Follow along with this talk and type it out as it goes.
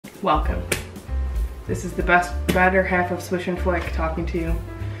welcome. This is the better half of Swish and Flick talking to you.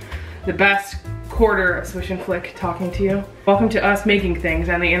 The best quarter of Swish and Flick talking to you. Welcome to us making things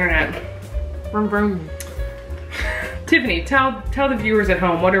on the internet. Vroom vroom. Tiffany, tell the viewers at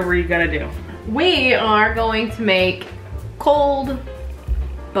home, what are we gonna do? We are going to make cold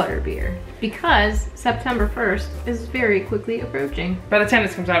butterbeer because September 1st is very quickly approaching. By the time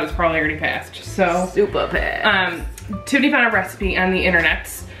this comes out, it's probably already passed. So super fast. Tiffany found a recipe on the internet,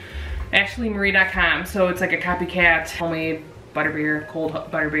 ashleymarie.com. So it's like a copycat homemade butterbeer, cold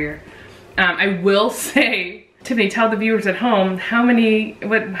butterbeer. I will say, Tiffany, tell the viewers at home how many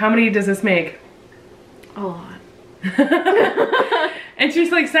does this make? A lot. And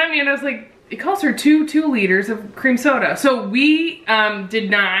she's like sent me, and I was like, it calls for 2 liters of cream soda. So we did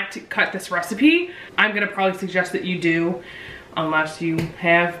not cut this recipe. I'm gonna probably suggest that you do, unless you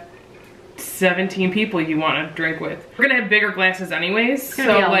have 17 people you want to drink with. We're gonna have bigger glasses anyways. It's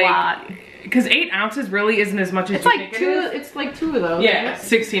gonna be a lot. Because 8 ounces really isn't as much as It's you like think it is. it's like 2 of those. Yeah,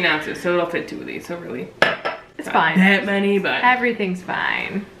 16 ounces, so it'll fit 2 of these. So really, It's not fine. that many, but Everything's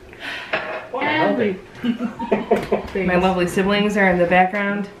fine. my lovely siblings are in the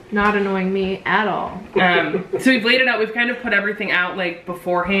background. Not annoying me at all. So we've laid it out. We've kind of put everything out like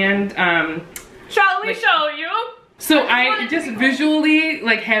beforehand. Shall we show you? So I just visually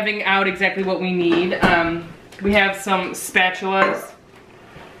like having out exactly what we need. We have some spatulas.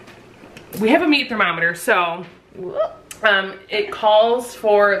 We have a meat thermometer, so it calls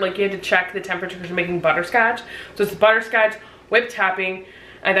for, like, you have to check the temperature because you're making butterscotch. So it's butterscotch, whipped topping,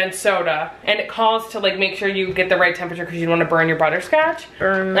 and then soda. And it calls to like make sure you get the right temperature because you don't want to burn your butterscotch.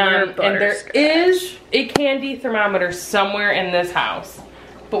 Burn your butterscotch. And there is a candy thermometer somewhere in this house.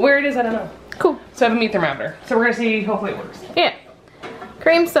 But where it is, I don't know. Cool. So I have a meat thermometer. So we're gonna see, hopefully it works. Yeah.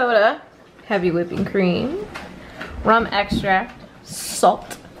 Cream soda, heavy whipping cream, rum extract,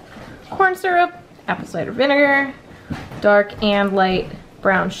 salt, corn syrup, apple cider vinegar, dark and light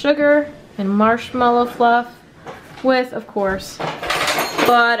brown sugar, and marshmallow fluff with, of course,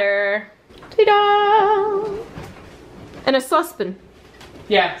 butter. Ta-da! And a saucepan.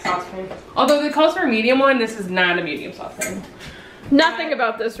 Yeah, saucepan. Although it calls for a medium one, this is not a medium saucepan. Nothing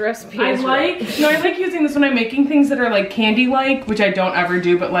about this recipe is I like using this when I'm making things that are like candy-like, which I don't ever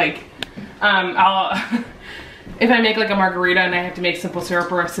do, but like, I'll, if I make like a margarita and I have to make simple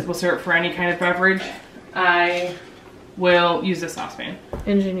syrup or a simple syrup for any kind of beverage, I will use this saucepan.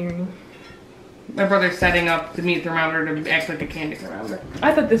 Engineering. My brother's setting up the meat thermometer to act like a candy thermometer.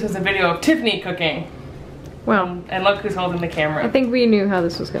 I thought this was a video of Tiffany cooking. Well, And look who's holding the camera. I think we knew how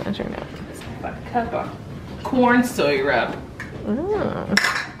this was gonna turn out. About a cup of corn syrup. Oh.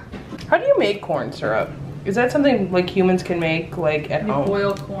 How do you make corn syrup? Is that something like humans can make like at home?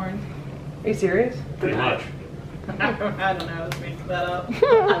 Boil corn. Are you serious? Pretty much. I don't know, let's make that up.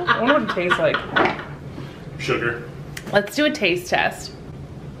 I wonder what it tastes like. Sugar. Let's do a taste test.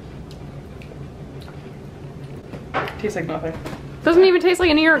 Tastes like nothing. Doesn't even taste like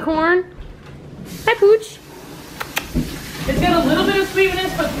an ear of corn. Hi, Pooch. It's got a little bit of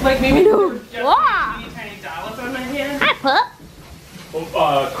sweetness, but like maybe know. just Wow. a tiny dollop on my hand. Hi, Pup.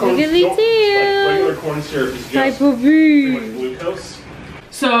 Well, corn, Look at me like too. regular corn syrup is Hi, just pretty much Puppy. glucose.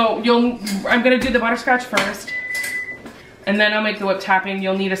 So I'm gonna do the butterscotch first, and then I'll make the whipped topping.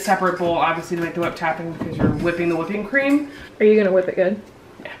 You'll need a separate bowl, obviously, to make the whipped topping because you're whipping the whipping cream. Are you gonna whip it good?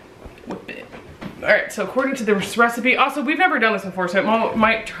 Yeah, whip it. All right. So according to this recipe, also we've never done this before, so it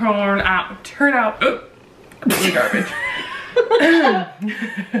might turn out completely garbage.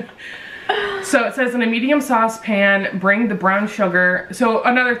 So it says in a medium saucepan, bring the brown sugar. So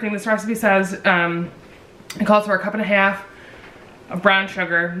another thing, this recipe says it calls for 1.5 cups of brown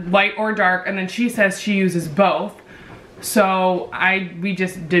sugar, light or dark, and then she says she uses both. So we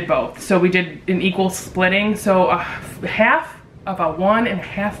just did both. So we did an equal splitting. So half of a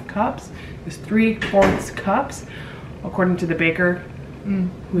 1.5 cups is 3/4 cups, according to the baker,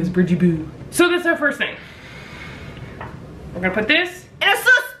 who is Bridgie Boo. So that's our first thing. We're gonna put this In a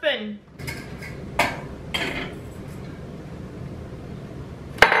saucepan.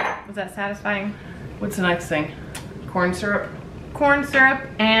 Was that satisfying? What's the next thing? Corn syrup. Corn syrup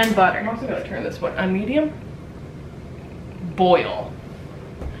and I'm butter. also gonna turn this one on medium. Boil.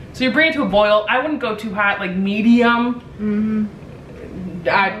 So you bring it to a boil. I wouldn't go too hot, like medium. You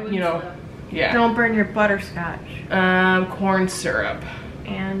know, yeah. Don't burn your butterscotch. Corn syrup.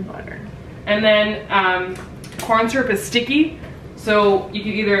 And butter. And then corn syrup is sticky, so you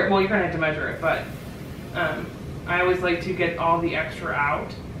can either, well, you're gonna have to measure it, but I always like to get all the extra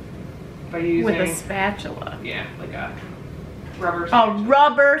out by using With a spatula. yeah, like a rubber A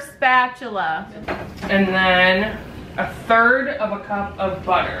rubber spatula. And then 1/3 of a cup of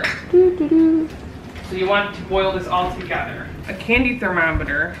butter. So you want to boil this all together. A candy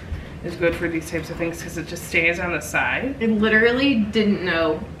thermometer is good for these types of things because it just stays on the side. I literally didn't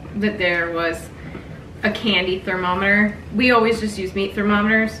know that there was a candy thermometer. We always just use meat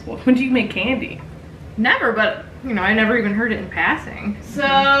thermometers. Well, when do you make candy? Never, but you know, I never even heard it in passing.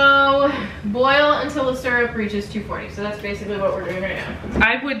 So boil until the syrup reaches 240. So that's basically what we're doing right now.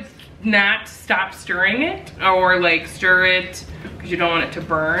 I would not stop stirring it or like stir it because you don't want it to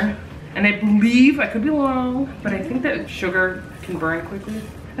burn. And I believe, I could be wrong, but I think that sugar can burn quickly.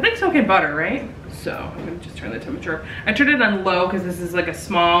 I think so can butter, right? So I'm gonna just turn the temperature up. I turned it on low because this is like a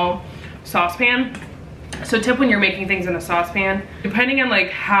small saucepan. So tip when you're making things in a saucepan, depending on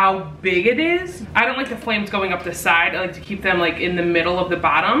like how big it is, I don't like the flames going up the side. I like to keep them like in the middle of the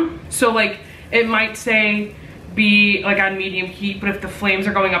bottom. So like it might say be like on medium heat, but if the flames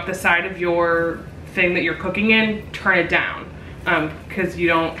are going up the side of your thing that you're cooking in, turn it down. Because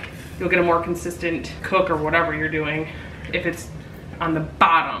you'll get a more consistent cook or whatever you're doing if it's on the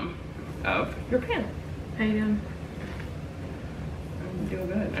bottom of your pan. How you doing? I'm doing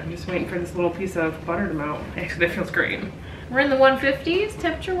good. I'm just waiting for this little piece of butter to melt. Actually, that feels great. We're in the 150s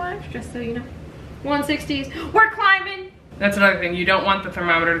temperature-wise, just so you know. 160s. We're climbing. That's another thing. You don't want the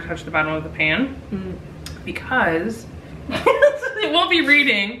thermometer to touch the bottom of the pan because it won't be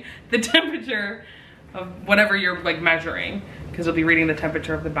reading the temperature of whatever you're like measuring, because it'll be reading the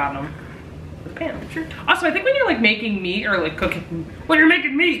temperature of the bottom of the pan. Sure. Also, I think when you're like making meat or like cooking, when you're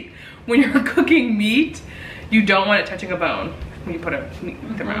cooking meat, you don't want it touching a bone when you put a meat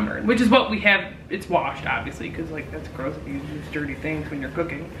thermometer, which is what we have. It's washed, obviously, because like that's gross if you use dirty things when you're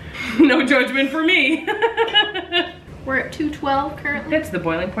cooking. No judgment for me. We're at 212 currently. That's the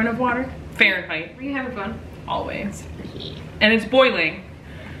boiling point of water. Fahrenheit. Are you having fun? Always. And it's boiling.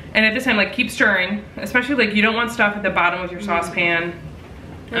 And at this time, like, keep stirring. Especially, like, you don't want stuff at the bottom of your saucepan.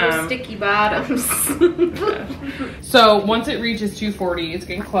 Those sticky bottoms. So, once it reaches 240, it's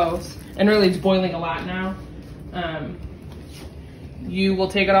getting close. And really, it's boiling a lot now. You will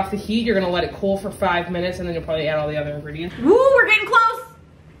take it off the heat. You're going to let it cool for 5 minutes, and then you'll probably add all the other ingredients. Woo, we're getting close.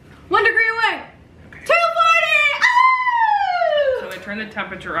 1 degree away. Okay. 240! Oh! So, I turn the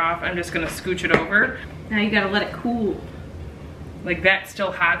temperature off. I'm just going to scooch it over. Now you got to let it cool. Like that's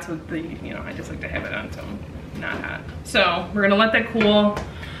still hot, so I just like to have it on so not hot. So we're gonna let that cool.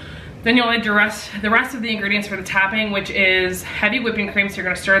 Then you'll add the rest of the ingredients for the topping, which is heavy whipping cream. So you're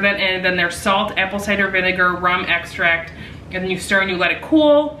gonna stir that in. Then there's salt, apple cider vinegar, rum extract, and then you stir and you let it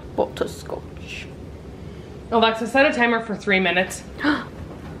cool. Butterscotch. Alexa, set a timer for 3 minutes.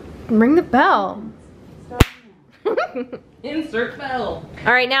 Ring the bell. Insert bell.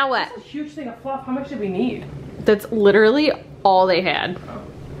 All right, now what? That's a huge thing of fluff. How much do we need? That's literally all they had.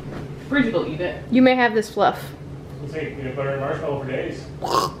 Bridget will eat it. You may have this fluff. Let's say peanut butter and marshmallow for days.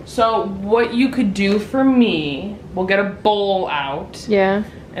 So what you could do for me, we'll get a bowl out. Yeah.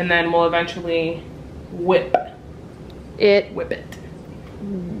 And then we'll eventually whip it.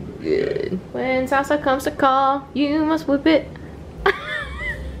 Good. When salsa comes to call, you must whip it.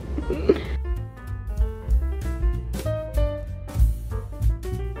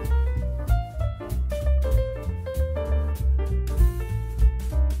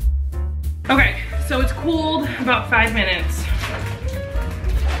 Okay, so it's cooled about 5 minutes.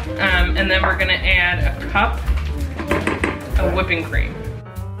 And then we're gonna add a cup of whipping cream.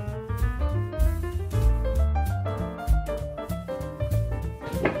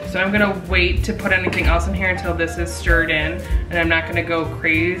 So I'm gonna wait to put anything else in here until this is stirred in, and I'm not gonna go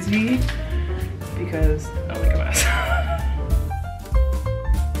crazy because I'll make a mess.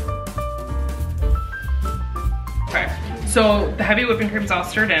 Okay, so the heavy whipping cream's all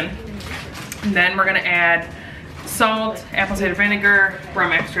stirred in. And then we're gonna add salt, apple cider vinegar,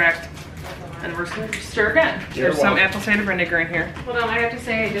 rum extract, and we're just gonna stir again. There's some apple cider vinegar in here. Hold on, I have to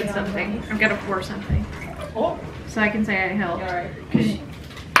say I did something. I've got to pour something. Oh. So I can say I helped. All right. Because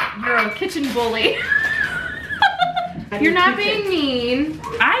you're a kitchen bully. You're not being mean.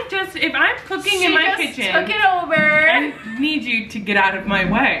 If I'm cooking in my kitchen, took it over. I need you to get out of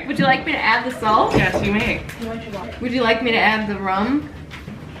my way. Would you like me to add the salt? Yes, you may. Would you like me to add the rum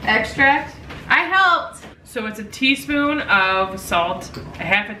extract? I helped. So it's a teaspoon of salt, a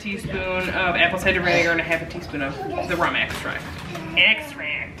half a teaspoon of apple cider vinegar, and a half a teaspoon of the rum extract.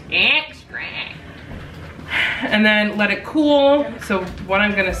 Extract. And then let it cool. So what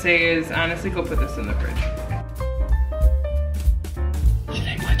I'm gonna say is, honestly, go put this in the fridge. Should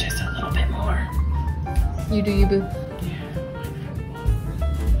I put just a little bit more? You do you, boo.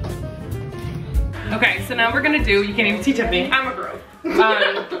 Okay, so now we're gonna do, you can't even see Tiffany. I'm a girl.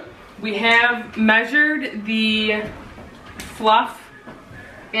 We have measured the fluff.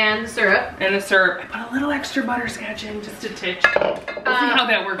 And the syrup. And the syrup. I put a little extra butterscotch in just a titch. We'll see how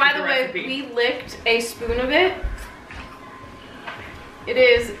that works. By the way, recipe. we licked a spoon of it. It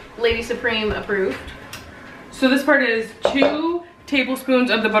is Lady Supreme approved. So this part is 2 tablespoons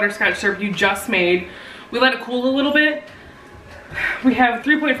of the butterscotch syrup you just made. We let it cool a little bit. We have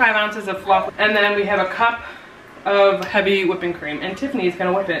 3.5 ounces of fluff, and then we have a cup of heavy whipping cream. And Tiffany's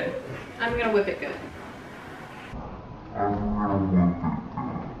gonna whip it. I'm gonna whip it good.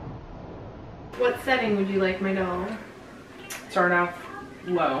 What setting would you like, my doll? Start off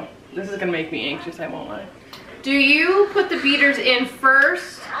low. This is gonna make me anxious, I won't lie. Do you put the beaters in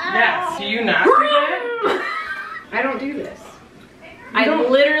first? Yes. Do you not do that? I don't do this. I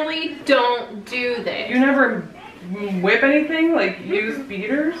literally don't do this. You never whip anything? Like use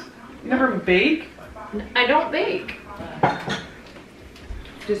beaters? You never bake? I don't bake.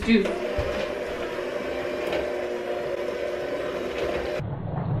 Just do.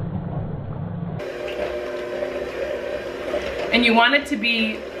 And you want it to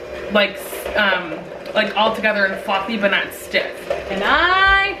be like all together and fluffy, but not stiff. And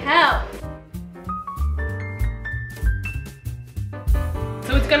I help.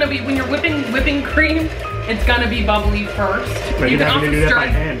 So it's gonna be, when you're whipping cream, it's gonna be bubbly first. But you can also do that by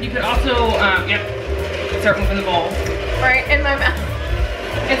hand. You could also, start moving the bowl. Right in my mouth.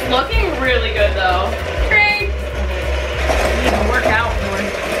 It's looking really good though. Great. You need to work out more.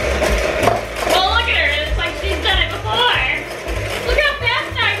 Well, look at her. It's like she's done it before. Look how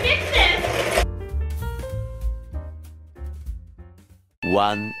fast I mixed this.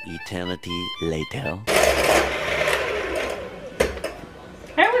 One eternity later.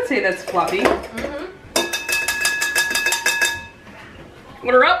 I would say that's fluffy. Mm-hmm.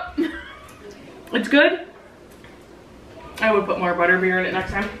 What her up? It's good. I would put more butterbeer in it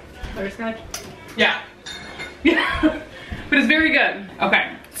next time. Butterscotch? Yeah. Yeah. But it's very good.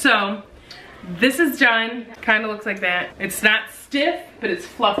 Okay, so this is done. Kind of looks like that. It's not stiff, but it's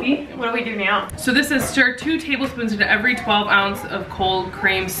fluffy. What do we do now? So this is stir 2 tablespoons into every 12 ounce of cold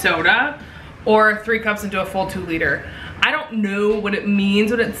cream soda, or 3 cups into a full 2 liter. I don't know what it means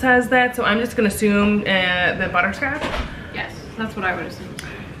when it says that, so I'm just gonna assume the butterscotch. Yes, that's what I would assume.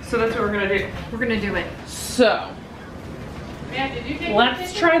 So that's what we're gonna do. We're gonna do it. So, Yeah, did you take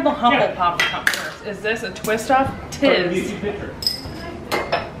let's try the Humble Pop cup first. Is this a twist off? Tis.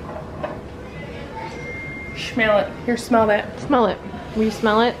 Smell it. Here, smell that. Smell it. Will you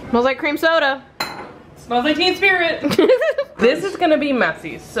smell it? Smells like cream soda. Smells like Teen Spirit. This is gonna be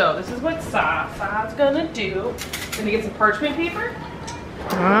messy. So this is what Sa's gonna do. Gonna get some parchment paper.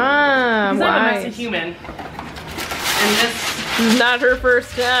 Ah, Because I'm a messy human. And this is not her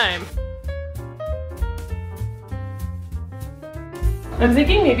first time. I'm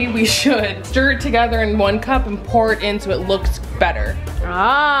thinking maybe we should stir it together in 1 cup and pour it in so it looks better.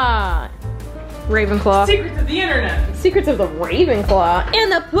 Ah, Ravenclaw. Secrets of the internet. Secrets of the Ravenclaw.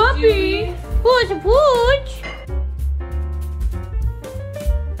 And the puppy. Pooch, pooch.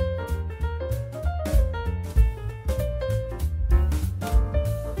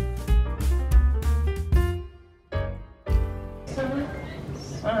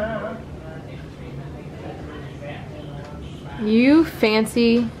 You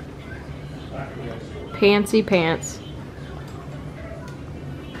fancy pantsy pants.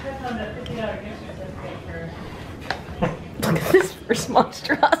 Look at this first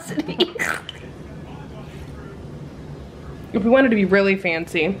monstrosity. If we wanted to be really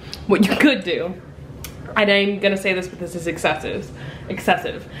fancy, what you could do, and I'm gonna say this, but this is excessive.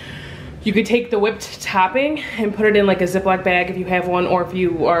 You could take the whipped topping and put it in like a Ziploc bag if you have one, or if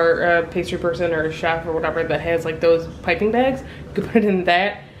you are a pastry person or a chef or whatever that has like those piping bags, you could put it in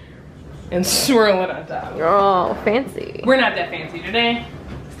that and swirl it on top. Oh, fancy. We're not that fancy today.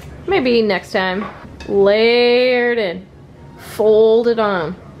 Maybe next time. Layered in. Folded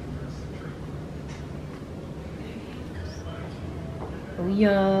on. Oh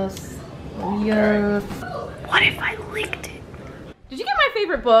yes. Oh yes. What if I licked it? Did you get my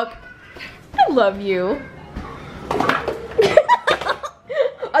favorite book? I love you.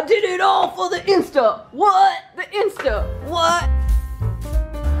 I did it all for the Insta. What? The Insta. What?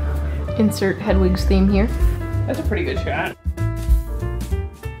 Insert Hedwig's theme here. That's a pretty good shot.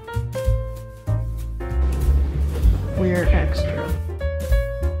 We're extra.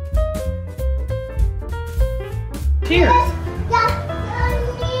 Cheers.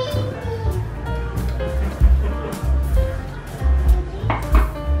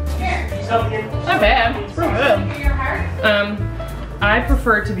 Not bad. It's real good. I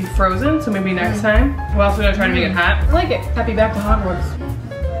prefer it to be frozen, so maybe next time. We're also gonna try to make it hot. I like it. Happy back to Hogwarts.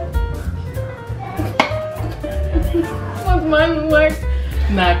 knows mine works.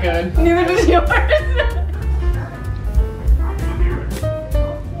 Not good. Neither does yours.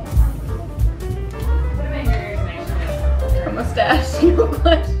 A mustache, no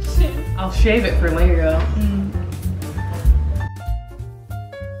question. I'll shave it for later though.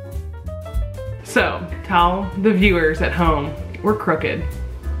 So, tell the viewers at home, we're crooked.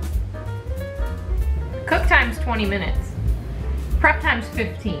 Cook time's 20 minutes. Prep time's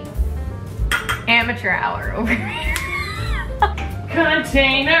 15. Amateur hour over here.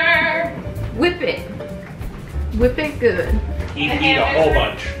 Container! Whip it. Whip it good. Eat a whole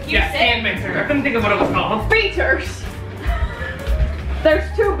bunch. Yes, hand mixer. I couldn't think of what it was called. Beaters. There's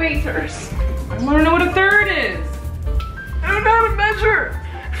 2 beaters. I want to know what a third is. I don't know how to measure.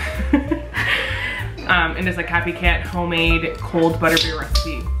 And it's a copycat homemade cold butterbeer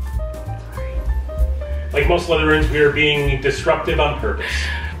recipe. Like most Slytherins, we are being disruptive on purpose.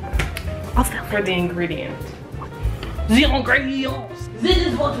 I'll film For the ingredient. The ingredients. This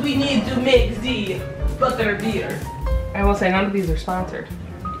is what we need to make the butterbeer. I will say none of these are sponsored.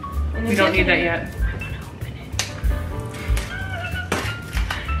 We don't need that yet.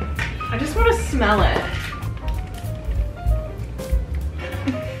 I just want to smell it.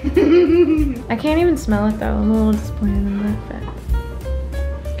 I can't even smell it though. I'm a little disappointed in that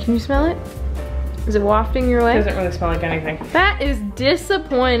fact. Can you smell it? Is it wafting your way? It doesn't really smell like anything. That is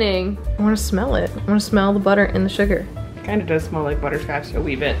disappointing. I want to smell it. I want to smell the butter and the sugar. It kind of does smell like butterscotch a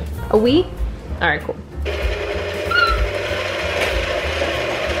wee bit. A wee? All right, cool.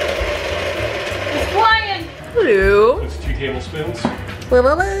 It's flying. Hello. That's 2 tablespoons.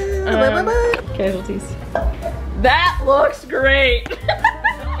 Casualties. That looks great.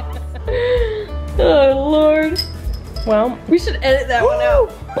 Oh Lord. Well, We should edit that one out.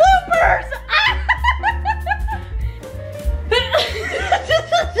 Bloopers!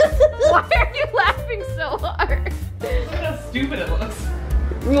 Why are you laughing so hard? look how stupid it looks.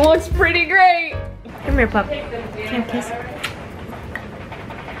 It looks pretty great. Come here, pup. Can I kiss?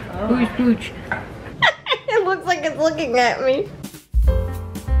 Pooch, pooch. It looks like it's looking at me.